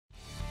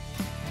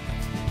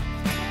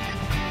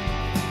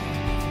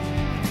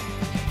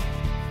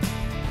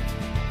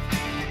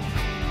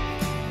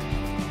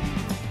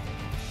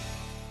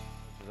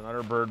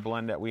bird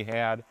blend that we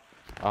had.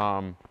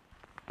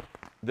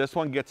 This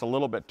one gets a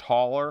little bit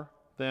taller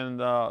than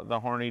the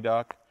horny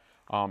duck.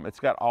 It's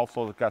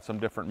also got some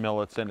different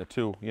millets in it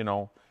too, you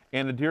know,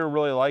 and the deer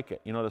really like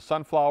it. You know, the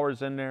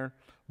sunflowers in there,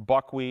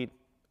 buckwheat,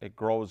 it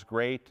grows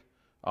great.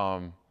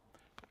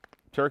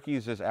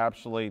 Turkeys is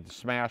absolutely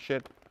smash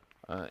it.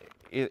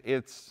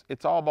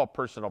 It's all about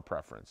personal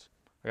preference.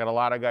 I got a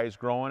lot of guys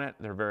growing it.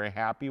 They're very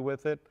happy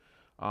with it.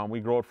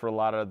 We grow it for a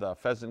lot of the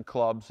pheasant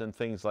clubs and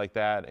things like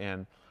that,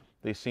 and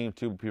they seem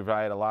to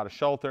provide a lot of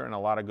shelter and a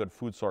lot of good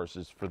food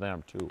sources for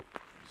them too.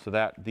 So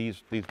that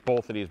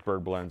both of these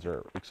bird blends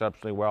are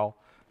exceptionally well.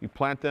 You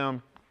plant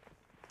them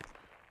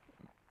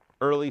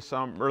early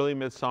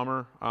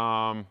midsummer,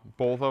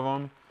 both of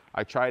them.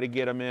 I try to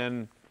get them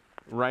in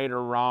right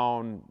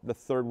around the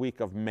 3rd week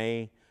of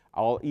May.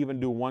 I'll even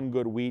do one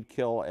good weed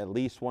kill, at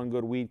least one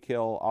good weed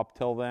kill up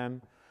till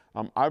then.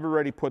 I've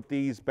already put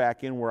these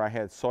back in where I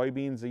had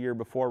soybeans the year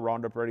before,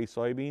 Roundup Ready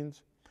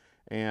soybeans,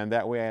 and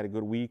that way I had a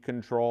good weed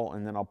control,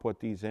 and then I'll put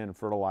these in,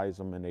 fertilize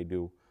them, and they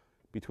do.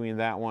 Between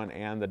that one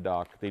and the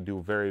duck, they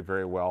do very,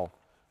 very well.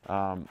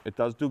 It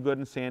does do good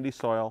in sandy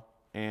soil,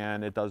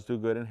 and it does do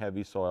good in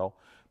heavy soil,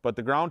 but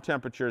the ground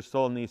temperature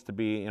still needs to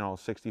be, you know,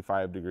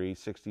 65 degrees,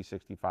 60,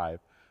 65,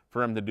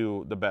 for them to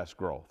do the best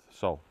growth.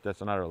 So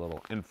that's another little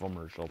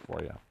infomercial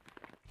for you.